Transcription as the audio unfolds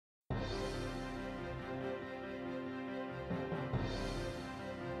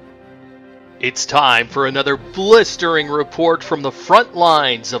It's time for another blistering report from the front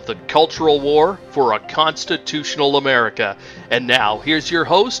lines of the cultural war for a constitutional America. And now, here's your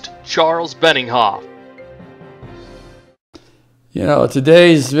host, Charles Benninghoff. You know,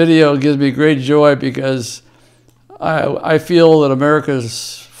 today's video gives me great joy because I feel that America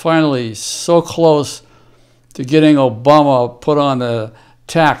is finally so close to getting Obama put on the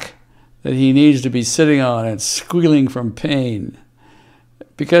tack that he needs to be sitting on and squealing from pain.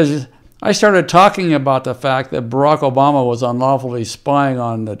 Because I started talking about the fact that Barack Obama was unlawfully spying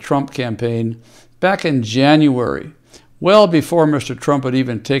on the Trump campaign back in January, well before Mr. Trump had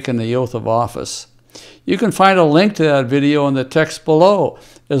even taken the oath of office. You can find a link to that video in the text below,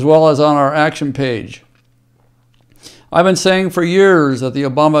 as well as on our action page. I've been saying for years that the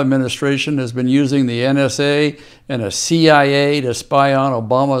Obama administration has been using the NSA and the CIA to spy on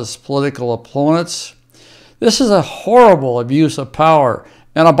Obama's political opponents. This is a horrible abuse of power,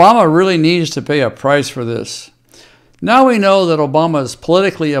 and Obama really needs to pay a price for this. Now we know that Obama's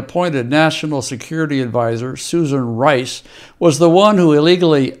politically appointed National Security Advisor, Susan Rice, was the one who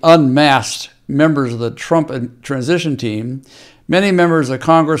illegally unmasked members of the Trump transition team. Many members of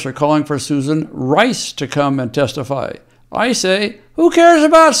Congress are calling for Susan Rice to come and testify. I say, who cares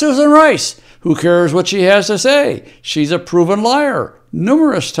about Susan Rice? Who cares what she has to say? She's a proven liar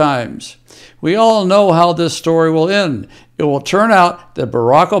numerous times. We all know how this story will end. It will turn out that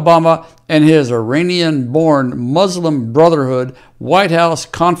Barack Obama and his Iranian-born Muslim Brotherhood White House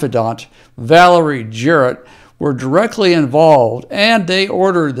confidant, Valerie Jarrett, were directly involved, and they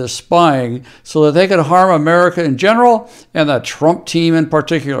ordered the spying so that they could harm America in general and the Trump team in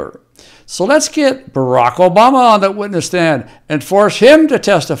particular. So let's get Barack Obama on the witness stand and force him to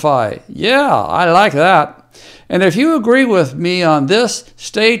testify. Yeah, I like that. And if you agree with me on this,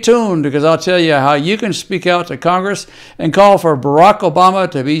 stay tuned, because I'll tell you how you can speak out to Congress and call for Barack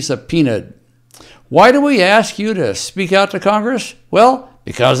Obama to be subpoenaed. Why do we ask you to speak out to Congress? Well,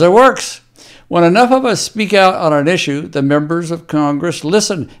 because it works. When enough of us speak out on an issue, the members of Congress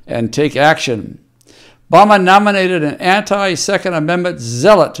listen and take action. Obama nominated an anti-Second Amendment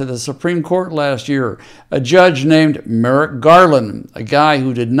zealot to the Supreme Court last year, a judge named Merrick Garland, a guy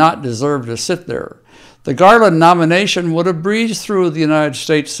who did not deserve to sit there. The Garland nomination would have breezed through the United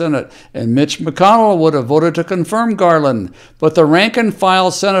States Senate, and Mitch McConnell would have voted to confirm Garland. But the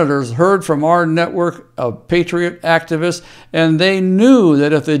rank-and-file senators heard from our network of patriot activists, and they knew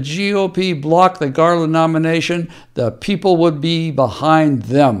that if the GOP blocked the Garland nomination, the people would be behind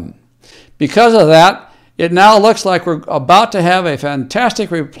them. Because of that, it now looks like we're about to have a fantastic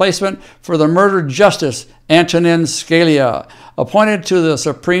replacement for the murdered Justice Antonin Scalia, appointed to the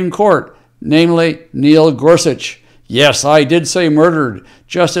Supreme Court, namely Neil Gorsuch. Yes, I did say murdered.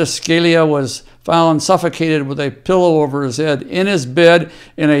 Justice Scalia was found suffocated with a pillow over his head in his bed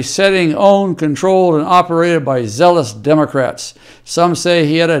in a setting owned, controlled, and operated by zealous Democrats. Some say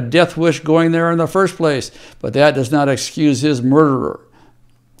he had a death wish going there in the first place, but that does not excuse his murderer.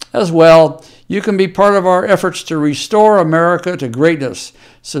 As well, you can be part of our efforts to restore America to greatness.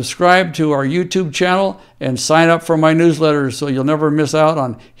 Subscribe to our YouTube channel and sign up for my newsletters so you'll never miss out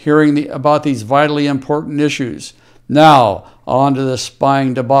on hearing about these vitally important issues. Now, on to the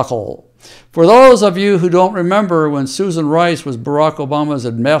spying debacle. For those of you who don't remember, when Susan Rice was Barack Obama's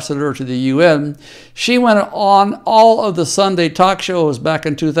ambassador to the UN, she went on all of the Sunday talk shows back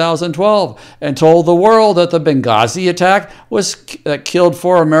in 2012 and told the world that the Benghazi attack that killed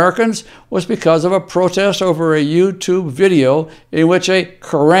 4 Americans was because of a protest over a YouTube video in which a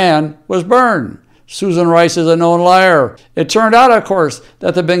Koran was burned. Susan Rice is a known liar. It turned out, of course,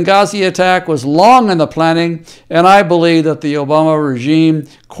 that the Benghazi attack was long in the planning, and I believe that the Obama regime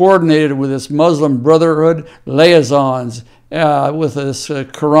coordinated with its Muslim Brotherhood liaisons with this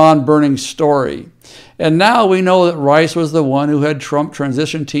Quran burning story. And now we know that Rice was the one who had Trump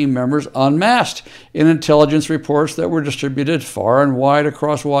transition team members unmasked in intelligence reports that were distributed far and wide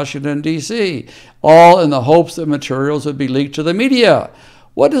across Washington, D.C., all in the hopes that materials would be leaked to the media.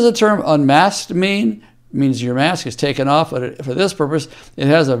 What does the term unmasked mean? It means your mask is taken off, but for this purpose, it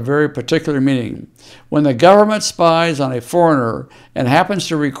has a very particular meaning. When the government spies on a foreigner and happens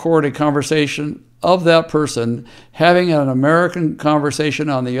to record a conversation of that person having an American conversation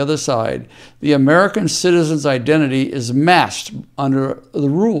on the other side, the American citizen's identity is masked under the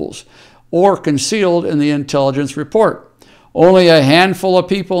rules or concealed in the intelligence report. Only a handful of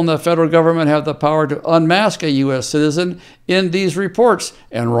people in the federal government have the power to unmask a U.S. citizen in these reports,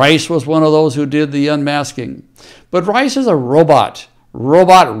 and Rice was one of those who did the unmasking. But Rice is a robot.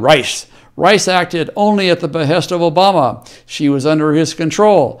 Robot Rice. Rice acted only at the behest of Obama. She was under his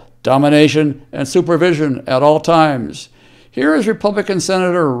control, domination, and supervision at all times. Here is Republican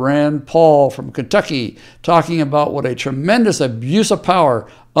Senator Rand Paul from Kentucky talking about what a tremendous abuse of power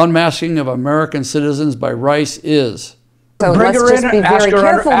unmasking of American citizens by Rice is. So let's just be very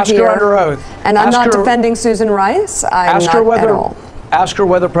careful here. Under oath. And I'm not defending Susan Rice. I'm not at all. Ask her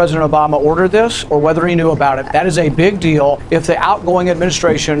whether President Obama ordered this or whether he knew about it. That is a big deal if the outgoing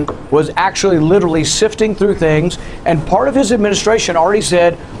administration was actually literally sifting through things. And part of his administration already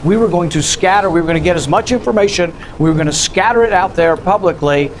said we were going to scatter, we were going to get as much information, we were going to scatter it out there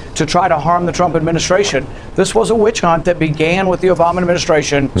publicly to try to harm the Trump administration. This was a witch hunt that began with the Obama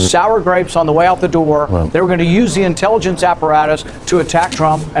administration. Sour grapes on the way out the door. They were going to use the intelligence apparatus to attack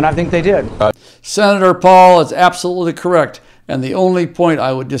Trump, and I think they did. Senator Paul is absolutely correct. And the only point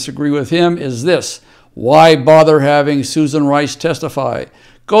I would disagree with him is this. Why bother having Susan Rice testify?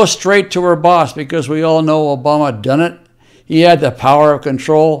 Go straight to her boss, because we all know Obama done it. He had the power of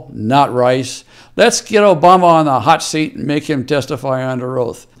control, not Rice. Let's get Obama on the hot seat and make him testify under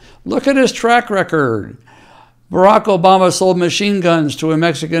oath. Look at his track record. Barack Obama sold machine guns to a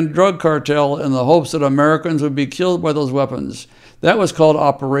Mexican drug cartel in the hopes that Americans would be killed by those weapons. That was called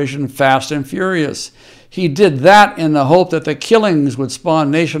Operation Fast and Furious. He did that in the hope that the killings would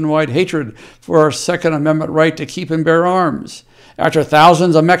spawn nationwide hatred for our Second Amendment right to keep and bear arms. After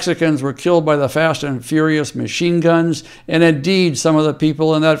thousands of Mexicans were killed by the Fast and Furious machine guns, and indeed some of the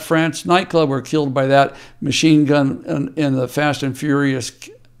people in that France nightclub were killed by that machine gun in the Fast and Furious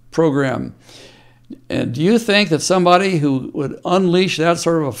program. And do you think that somebody who would unleash that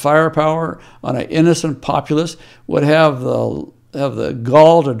sort of a firepower on an innocent populace would have the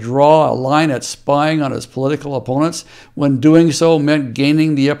gall to draw a line at spying on his political opponents when doing so meant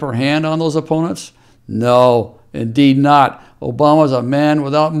gaining the upper hand on those opponents? No, indeed not. Obama's a man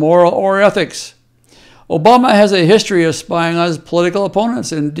without moral or ethics. Obama has a history of spying on his political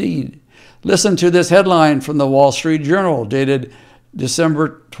opponents, indeed. Listen to this headline from the Wall Street Journal dated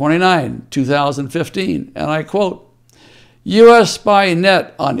December 29, 2015, and I quote, U.S. spy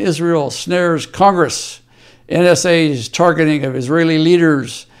net on Israel snares Congress. NSA's targeting of Israeli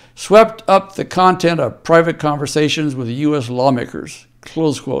leaders swept up the content of private conversations with U.S. lawmakers,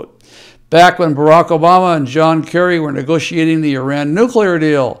 close quote. Back when Barack Obama and John Kerry were negotiating the Iran nuclear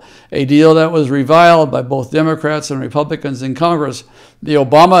deal, a deal that was reviled by both Democrats and Republicans in Congress, the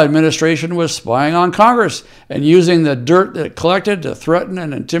Obama administration was spying on Congress and using the dirt that collected to threaten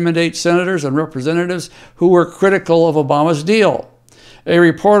and intimidate senators and representatives who were critical of Obama's deal. A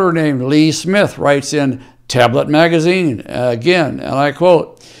reporter named Lee Smith writes in Tablet magazine, again, and I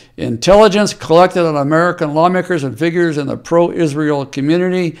quote, intelligence collected on American lawmakers and figures in the pro-Israel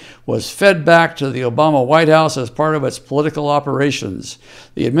community was fed back to the Obama White House as part of its political operations.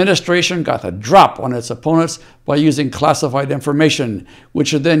 The administration got the drop on its opponents by using classified information,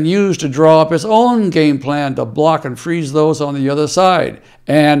 which it then used to draw up its own game plan to block and freeze those on the other side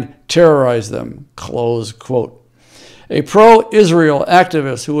and terrorize them, close quote. A pro-Israel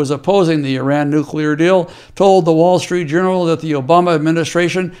activist who was opposing the Iran nuclear deal told the Wall Street Journal that the Obama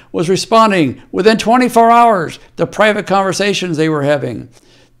administration was responding within 24 hours to private conversations they were having.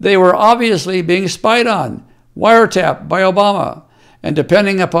 They were obviously being spied on, wiretapped by Obama. And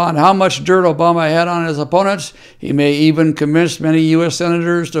depending upon how much dirt Obama had on his opponents, he may even convince many U.S.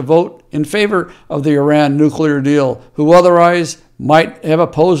 senators to vote in favor of the Iran nuclear deal, who otherwise might have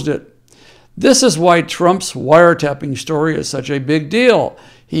opposed it. This is why Trump's wiretapping story is such a big deal.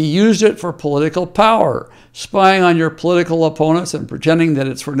 He used it for political power. Spying on your political opponents and pretending that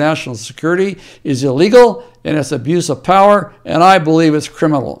it's for national security is illegal, and it's abuse of power, and I believe it's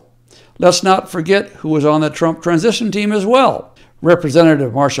criminal. Let's not forget who was on the Trump transition team as well.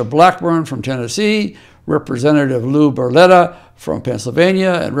 Representative Marsha Blackburn from Tennessee, Representative Lou Barletta from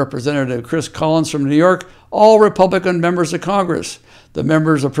Pennsylvania, and Representative Chris Collins from New York, all Republican members of Congress. The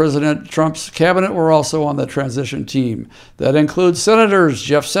members of President Trump's cabinet were also on the transition team. That includes Senators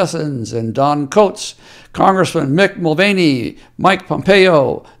Jeff Sessions and Don Coates, Congressman Mick Mulvaney, Mike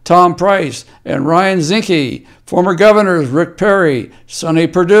Pompeo, Tom Price, and Ryan Zinke, former governors Rick Perry, Sonny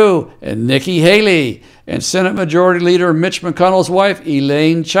Perdue, and Nikki Haley, and Senate Majority Leader Mitch McConnell's wife,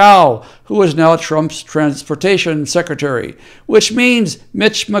 Elaine Chao, who is now Trump's transportation secretary, which means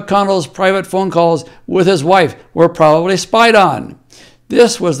Mitch McConnell's private phone calls with his wife were probably spied on.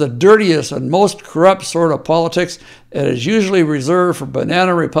 This was the dirtiest and most corrupt sort of politics that is usually reserved for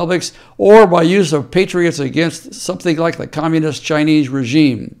banana republics or by use of patriots against something like the communist Chinese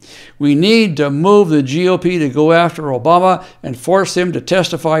regime. We need to move the GOP to go after Obama and force him to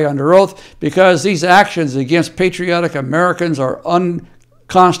testify under oath, because these actions against patriotic Americans are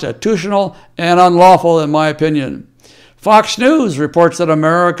unconstitutional and unlawful, in my opinion. Fox News reports that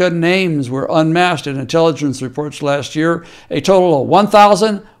American names were unmasked in intelligence reports last year, a total of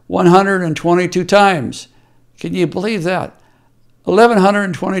 1,122 times. Can you believe that?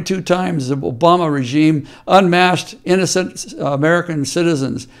 1,122 times the Obama regime unmasked innocent American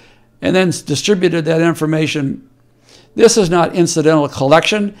citizens and then distributed that information. This is not incidental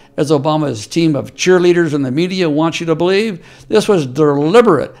collection, as Obama's team of cheerleaders in the media wants you to believe. This was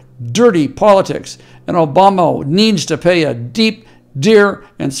deliberate, dirty politics, and Obama needs to pay a deep, dear,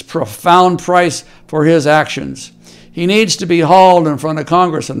 and profound price for his actions. He needs to be hauled in front of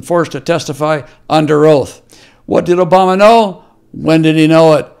Congress and forced to testify under oath. What did Obama know? When did he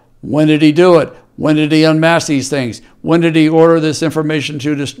know it? When did he do it? When did he unmask these things? When did he order this information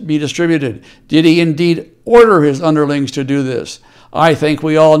to be distributed? Did he indeed order his underlings to do this? I think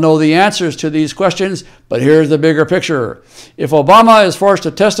we all know the answers to these questions, but here's the bigger picture. If Obama is forced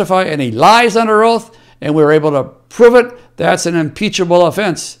to testify and he lies under oath, and we're able to prove it, that's an impeachable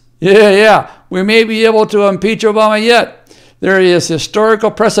offense. Yeah, we may be able to impeach Obama yet. There is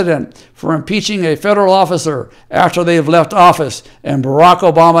historical precedent for impeaching a federal officer after they've left office, and Barack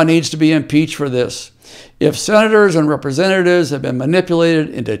Obama needs to be impeached for this. If senators and representatives have been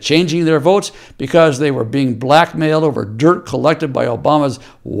manipulated into changing their votes because they were being blackmailed over dirt collected by Obama's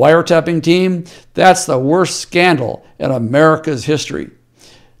wiretapping team, that's the worst scandal in America's history.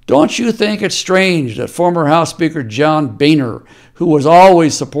 Don't you think it's strange that former House Speaker John Boehner, who was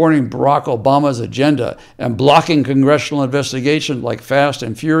always supporting Barack Obama's agenda and blocking congressional investigations like Fast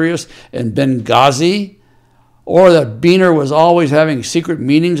and Furious and Benghazi, or that Boehner was always having secret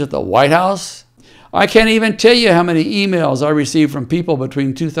meetings at the White House? I can't even tell you how many emails I received from people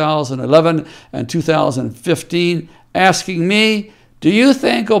between 2011 and 2015 asking me, do you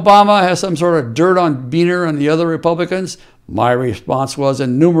think Obama has some sort of dirt on Boehner and the other Republicans? My response was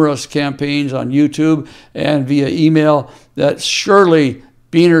in numerous campaigns on YouTube and via email that surely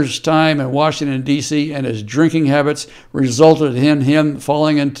Boehner's time in Washington, D.C. and his drinking habits resulted in him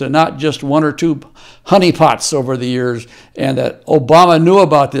falling into not just one or two honeypots over the years, and that Obama knew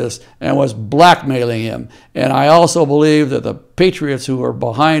about this and was blackmailing him. And I also believe that the patriots who are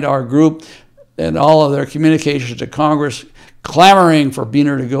behind our group and all of their communications to Congress clamoring for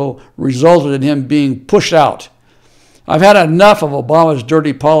Boehner to go resulted in him being pushed out. I've had enough of Obama's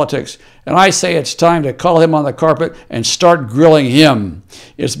dirty politics, and I say it's time to call him on the carpet and start grilling him.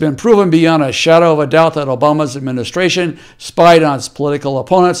 It's been proven beyond a shadow of a doubt that Obama's administration spied on its political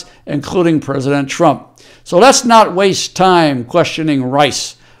opponents, including President Trump. So let's not waste time questioning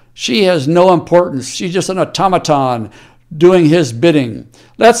Rice. She has no importance. She's just an automaton doing his bidding.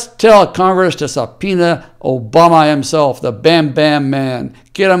 Let's tell Congress to subpoena Obama himself, the Bam Bam man.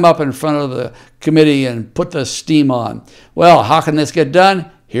 Get him up in front of the committee and put the steam on. Well, how can this get done?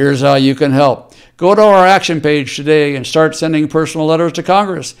 Here's how you can help. Go to our action page today and start sending personal letters to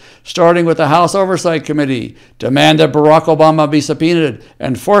Congress, starting with the House Oversight Committee. Demand that Barack Obama be subpoenaed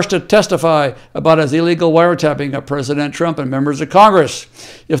and forced to testify about his illegal wiretapping of President Trump and members of Congress.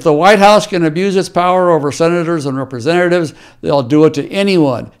 If the White House can abuse its power over senators and representatives, they'll do it to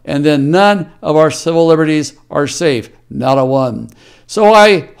anyone, and then none of our civil liberties are safe, not a one. So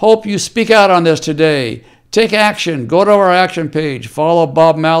I hope you speak out on this today. Take action. Go to our action page. Follow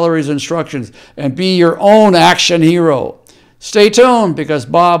Bob Mallory's instructions and be your own action hero. Stay tuned because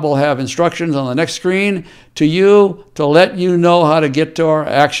Bob will have instructions on the next screen to you to let you know how to get to our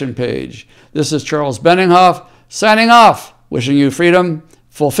action page. This is Charles Benninghoff signing off, wishing you freedom,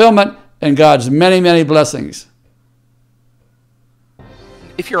 fulfillment, and God's many, many blessings.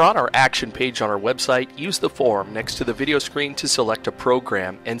 If you're on our action page on our website, use the form next to the video screen to select a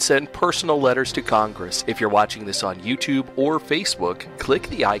program and send personal letters to Congress. If you're watching this on YouTube or Facebook, click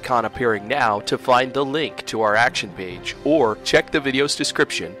the icon appearing now to find the link to our action page, or check the video's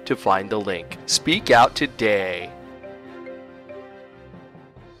description to find the link. Speak out today.